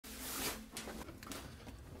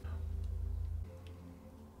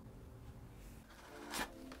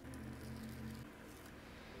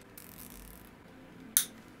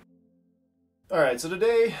Alright, so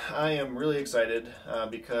today I am really excited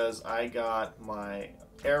because I got my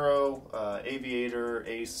Airoh Aviator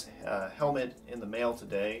Ace helmet in the mail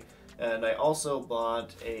today, and I also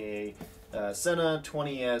bought a Sena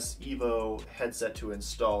 20S Evo headset to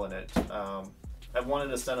install in it. I've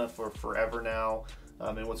wanted a Sena for forever now,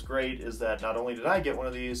 and what's great is that not only did I get one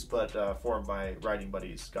of these, but four of my riding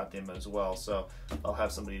buddies got them as well, so I'll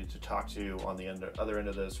have somebody to talk to on the other end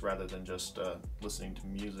of this rather than just listening to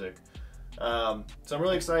music. So I'm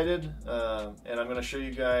really excited, and I'm going to show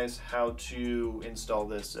you guys how to install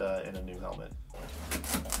this in a new helmet.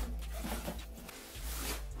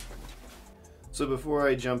 So before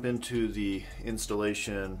I jump into the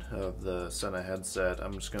installation of the Sena headset,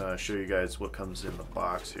 I'm just going to show you guys what comes in the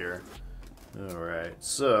box here. Alright,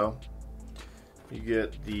 so you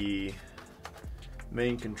get the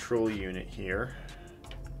main control unit here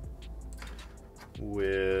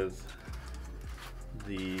with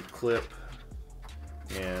the clip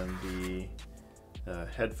and the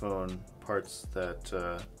headphone parts that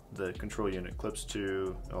the control unit clips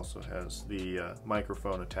to. It also has the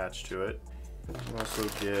microphone attached to it. You also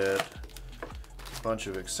get a bunch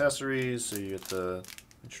of accessories, so you get the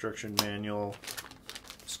instruction manual.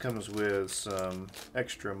 This comes with some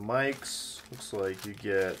extra mics. Looks like you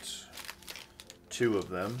get 2 of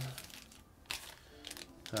them.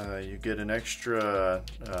 You get an extra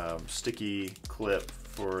sticky clip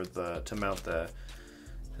to mount the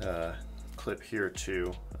clip here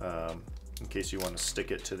too, in case you want to stick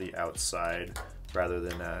it to the outside rather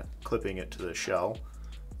than clipping it to the shell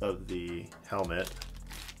of the helmet.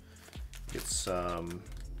 Get some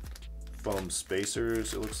foam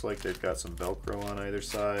spacers. It looks like they've got some Velcro on either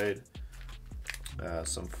side.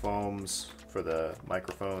 Some foams for the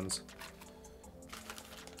microphones.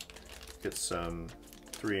 Get some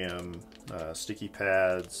 3M sticky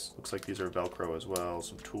pads. Looks like these are Velcro as well.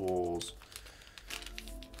 Some tools.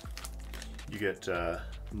 You get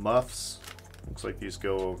muffs. Looks like these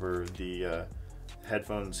go over the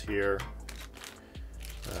headphones here.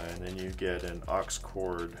 And then you get an aux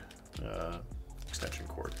cord extension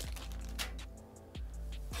cord.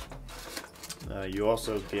 You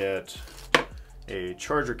also get a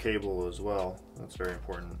charger cable as well. That's very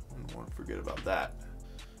important. I don't want to forget about that.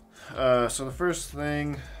 So the first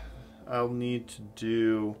thing I'll need to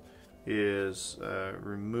do is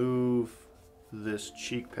remove this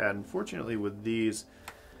cheek pad. Unfortunately, with these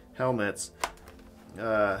helmets,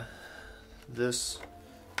 this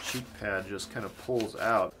cheek pad just kind of pulls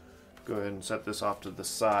out. Go ahead and set this off to the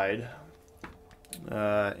side.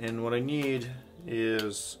 And what I need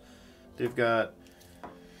is, they've got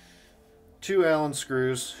 2 Allen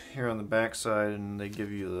screws here on the back side, and they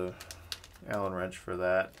give you the Allen wrench for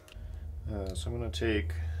that. So I'm going to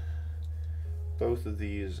take both of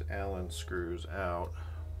these Allen screws out.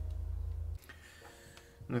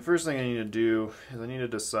 And the first thing I need to do is I need to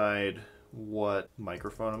decide what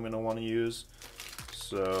microphone I'm going to want to use.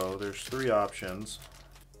 So there's 3 options.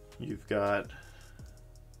 You've got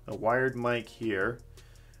a wired mic here,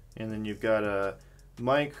 and then you've got a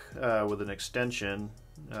mic with an extension,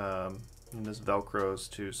 and this velcros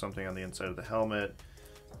to something on the inside of the helmet.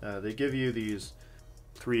 They give you these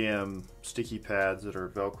 3M sticky pads that are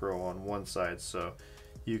Velcro on one side, so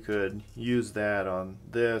you could use that on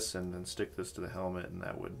this and then stick this to the helmet, and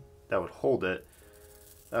that would hold it.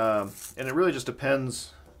 And it really just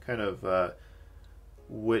depends kind of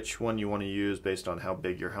which one you want to use based on how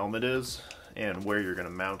big your helmet is and where you're going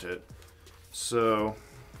to mount it. So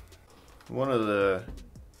one of the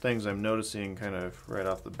things I'm noticing kind of right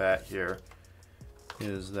off the bat here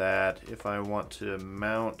is that if I want to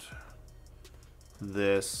mount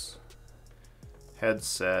this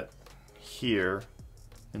headset here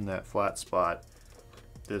in that flat spot,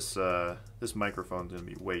 this microphone's going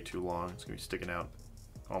to be way too long. It's going to be sticking out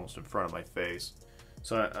almost in front of my face.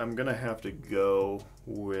 So I'm going to have to go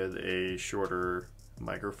with a shorter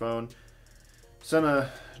microphone. Sena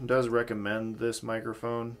does recommend this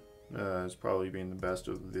microphone as probably being the best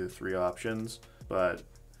of the 3 options, but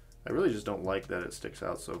I really just don't like that it sticks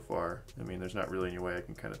out so far. I mean, there's not really any way I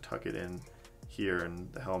can kind of tuck it in here in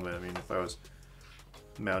the helmet. I mean, if I was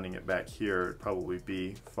mounting it back here, it'd probably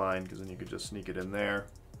be fine, because then you could just sneak it in there.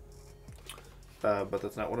 But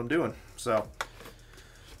that's not what I'm doing. So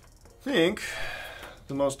I think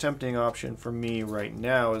the most tempting option for me right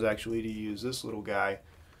now is actually to use this little guy.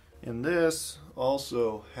 And this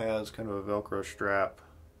also has kind of a Velcro strap,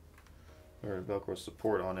 or a Velcro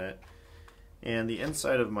support on it. And the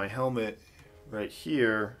inside of my helmet right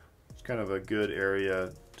here is kind of a good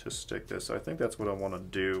area to stick this. So I think that's what I want to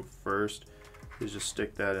do first, is just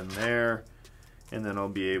stick that in there, and then I'll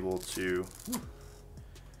be able to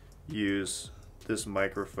use this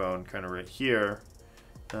microphone kind of right here.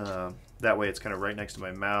 That way it's kind of right next to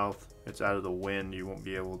my mouth. It's out of the wind. You won't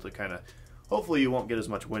be able to kind of, hopefully you won't get as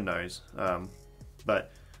much wind noise.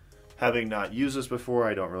 But having not used this before,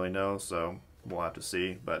 I don't really know, so we'll have to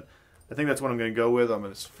see. But I think that's what I'm going to go with on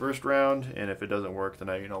this first round, and if it doesn't work, then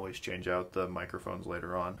I can always change out the microphones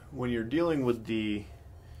later on. When you're dealing with the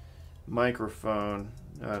microphone,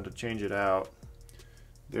 to change it out,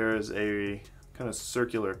 there is a kind of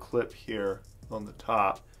circular clip here on the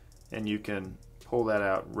top, and you can pull that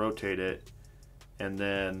out, rotate it, and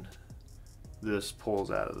then this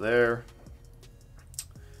pulls out of there.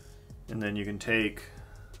 And then you can take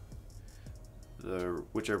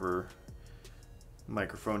whichever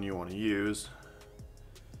microphone you want to use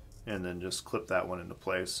and then just clip that one into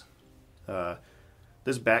place.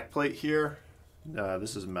 This back plate here,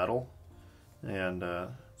 this is metal and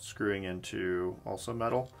screwing into also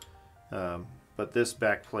metal, but this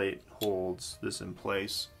back plate holds this in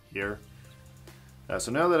place here.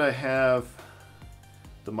 So now that I have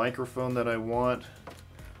the microphone that I want,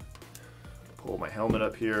 pull my helmet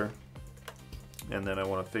up here, and then I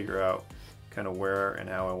want to figure out kind of where and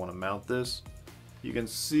how I want to mount this. You can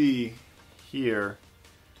see here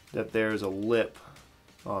that there's a lip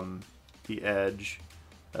on the edge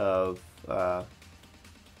of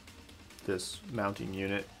this mounting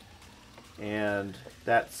unit, and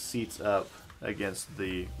that seats up against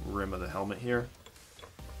the rim of the helmet here.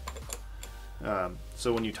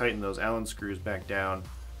 So when you tighten those Allen screws back down,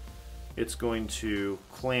 it's going to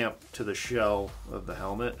clamp to the shell of the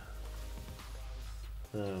helmet.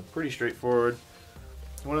 Pretty straightforward.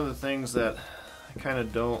 One of the things that I kind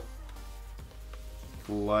of don't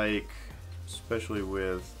like, especially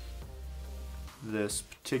with this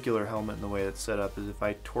particular helmet and the way it's set up, is if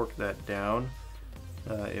I torque that down,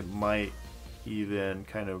 it might even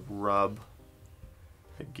kind of rub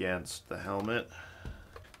against the helmet.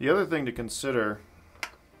 The other thing to consider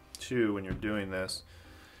too when you're doing this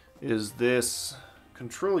is this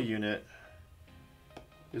control unit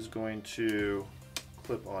is going to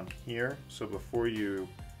clip on here. So before you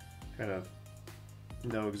kind of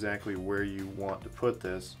know exactly where you want to put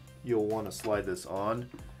this, you'll want to slide this on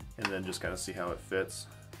and then just kind of see how it fits.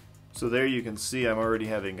 So there you can see I'm already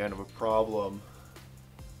having kind of a problem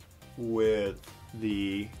with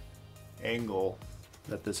the angle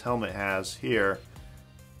that this helmet has here,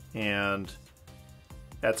 and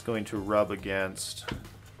that's going to rub against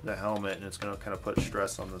the helmet and it's going to kind of put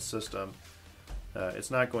stress on the system.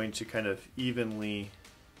 It's not going to kind of evenly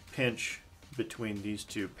pinch between these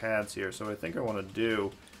two pads here, so I think I want to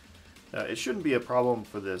do, it shouldn't be a problem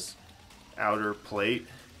for this outer plate,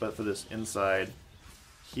 but for this inside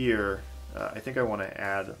here, I think I want to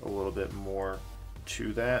add a little bit more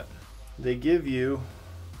to that. They give you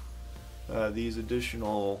these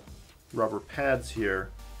additional rubber pads here,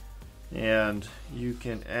 and you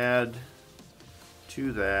can add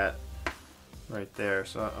to that right there.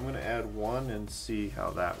 So I'm going to add one and see how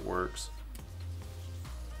that works.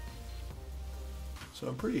 So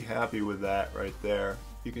I'm pretty happy with that right there.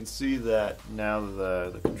 You can see that now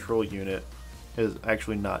the control unit is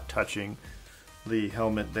actually not touching the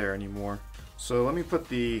helmet there anymore. So let me put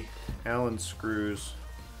the Allen screws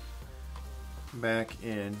back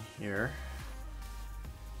in here.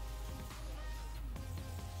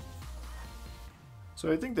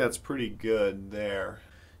 So I think that's pretty good there.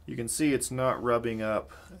 You can see it's not rubbing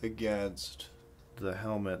up against the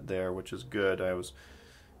helmet there, which is good. I was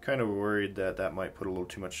kind of worried that that might put a little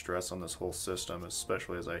too much stress on this whole system,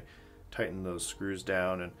 especially as I tighten those screws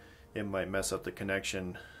down, and it might mess up the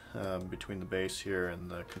connection between the base here and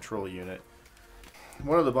the control unit.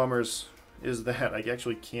 One of the bummers is that I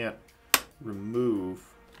actually can't remove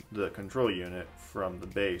the control unit from the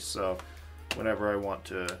base, so whenever I want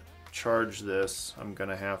to charge this, I'm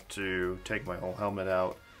gonna have to take my whole helmet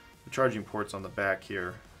out. The charging port's on the back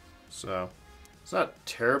here, so it's not a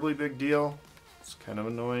terribly big deal. It's kind of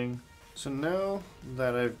annoying. So now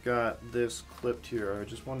that I've got this clipped here, I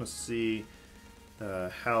just want to see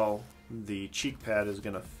how the cheek pad is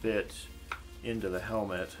going to fit into the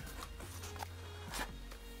helmet.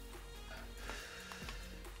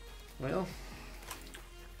 Well,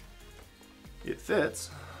 it fits.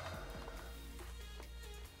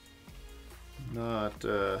 Not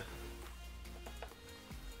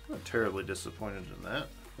terribly disappointed in that.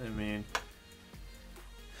 I mean,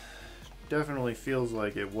 definitely feels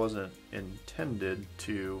like it wasn't intended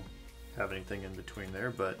to have anything in between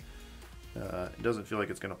there, but it doesn't feel like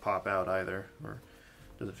it's going to pop out either, or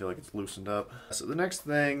doesn't feel like it's loosened up. So the next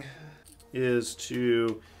thing is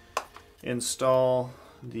to install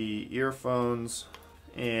the earphones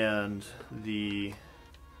and the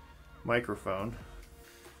microphone.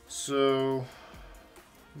 So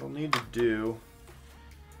what we'll need to do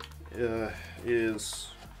is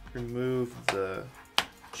remove the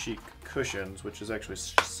cheek cushions, which is actually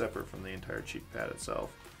separate from the entire cheek pad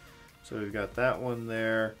itself. So we've got that one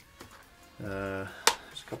there. There's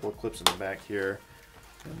a couple of clips in the back here,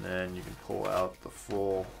 and then you can pull out the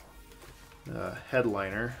full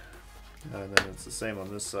headliner. And then it's the same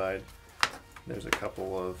on this side. There's a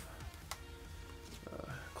couple of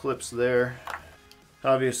clips there.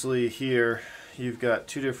 Obviously here you've got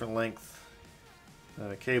two different length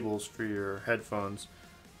cables for your headphones.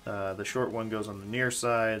 The short one goes on the near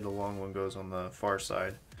side, the long one goes on the far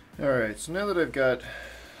side. Alright, so now that I've got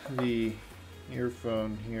the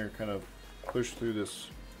earphone here kind of pushed through this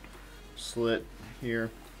slit here,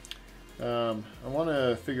 I want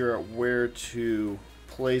to figure out where to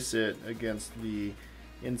place it against the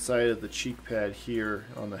inside of the cheek pad here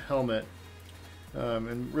on the helmet.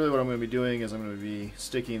 And really what I'm going to be doing is I'm going to be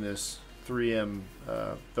sticking this 3M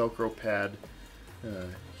Velcro pad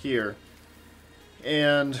here.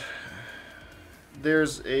 And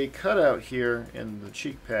there's a cutout here in the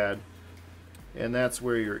cheek pad, and that's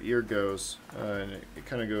where your ear goes. And it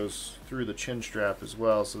kind of goes through the chin strap as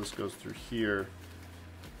well, so this goes through here.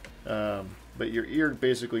 But your ear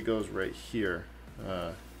basically goes right here.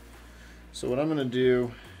 So what I'm going to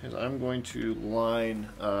do is I'm going to line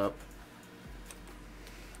up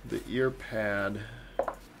the ear pad,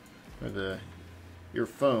 or the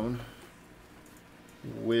earphone,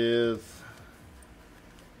 with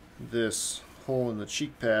this hole in the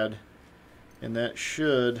cheek pad, and that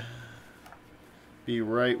should be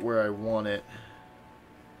right where I want it.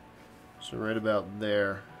 So right about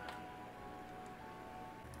there.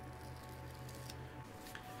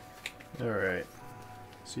 Alright,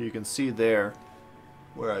 so you can see there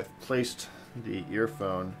where I've placed the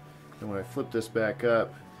earphone, and when I flip this back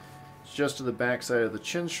up, it's just to the back side of the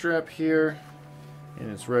chin strap here,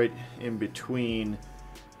 and it's right in between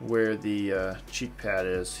where the cheek pad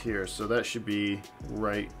is here, so that should be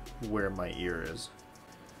right where my ear is.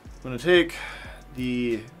 I'm going to take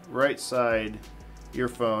the right side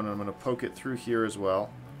earphone and I'm going to poke it through here as well.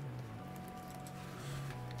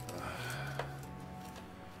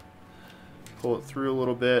 Pull it through a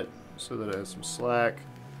little bit so that it has some slack.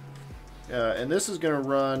 And this is going to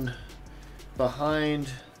run behind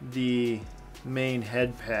the main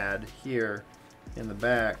head pad here in the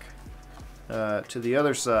back to the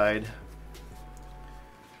other side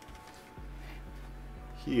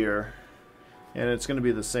here, and it's going to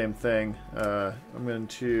be the same thing. I'm going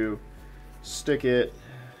to stick it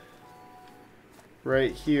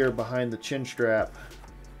right here behind the chin strap,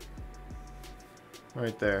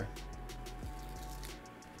 right there.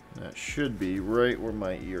 That should be right where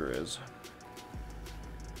my ear is.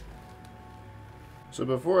 So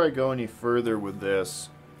before I go any further with this,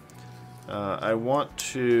 I want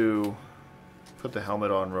to put the helmet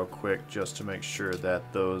on real quick just to make sure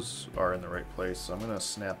that those are in the right place. So I'm going to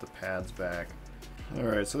snap the pads back.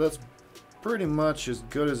 Alright, so that's pretty much as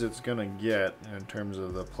good as it's going to get in terms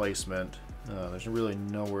of the placement. There's really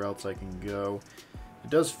nowhere else I can go. It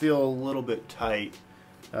does feel a little bit tight.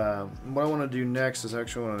 What I want to do next is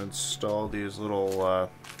actually want to install these little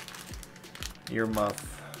ear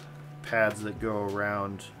muff pads that go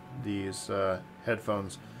around these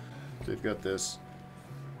headphones. They've got this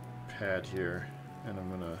pad here, and I'm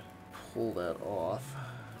going to pull that off.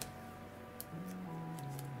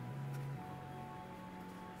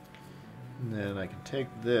 And then I can take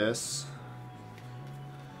this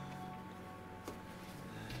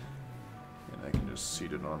and I can just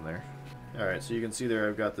seat it on there. Alright, so you can see there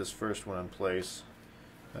I've got this first one in place,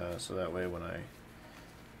 so that way when I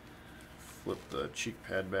flip the cheek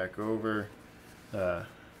pad back over,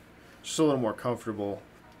 just a little more comfortable.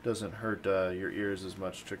 Doesn't hurt your ears as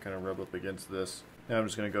much to kind of rub up against this. Now I'm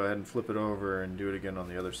just going to go ahead and flip it over and do it again on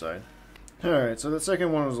the other side. Alright, so the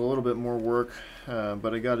second one was a little bit more work,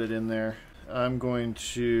 but I got it in there. I'm going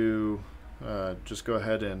to just go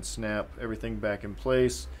ahead and snap everything back in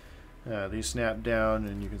place. These snap down,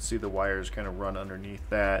 and you can see the wires kind of run underneath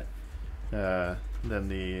that.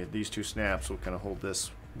 Then these two snaps will kind of hold this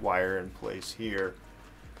wire in place here.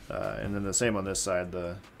 And then the same on this side,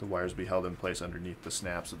 the wires will be held in place underneath the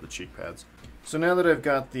snaps of the cheek pads. So now that I've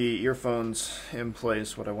got the earphones in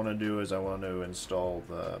place, what I want to do is I want to install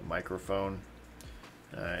the microphone.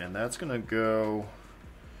 And that's going to go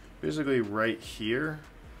basically right here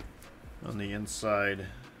on the inside,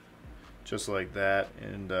 just like that.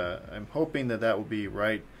 And I'm hoping that that will be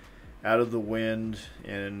right out of the wind,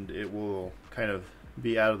 and it will kind of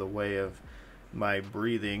be out of the way of my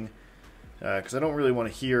breathing. because I don't really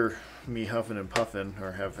want to hear me huffing and puffing,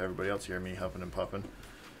 or have everybody else hear me huffing and puffing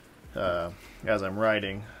as I'm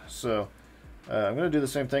riding. So I'm going to do the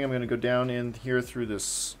same thing. I'm going to go down in here through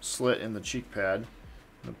this slit in the cheek pad.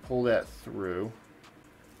 I'm going to pull that through.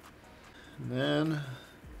 And then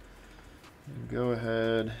go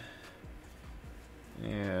ahead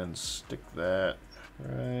and stick that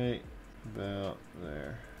right about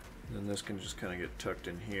there. Then this can just kind of get tucked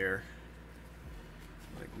in here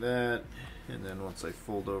like that. And then once I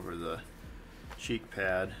fold over the cheek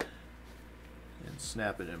pad and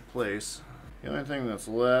snap it in place, the only thing that's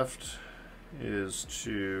left is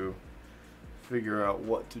to figure out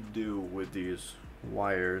what to do with these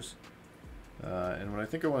wires. And what I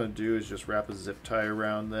think I want to do is just wrap a zip tie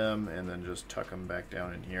around them and then just tuck them back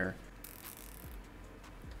down in here.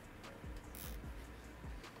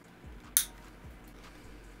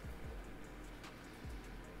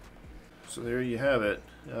 So there you have it.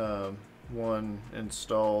 One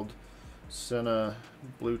installed Sena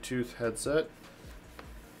Bluetooth headset.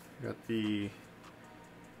 Got the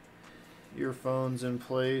earphones in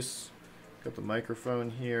place. Got the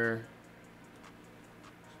microphone here.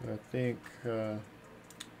 So I think we're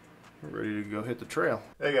ready to go hit the trail.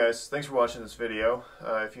 Hey guys, thanks for watching this video.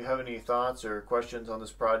 If you have any thoughts or questions on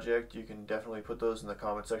this project, you can definitely put those in the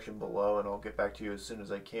comment section below and I'll get back to you as soon as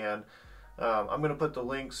I can. I'm going to put the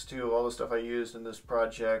links to all the stuff I used in this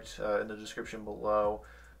project in the description below,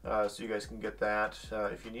 so you guys can get that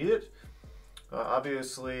if you need it.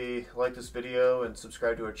 Obviously, like this video and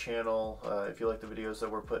subscribe to our channel if you like the videos that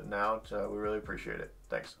we're putting out. We really appreciate it.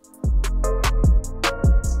 Thanks.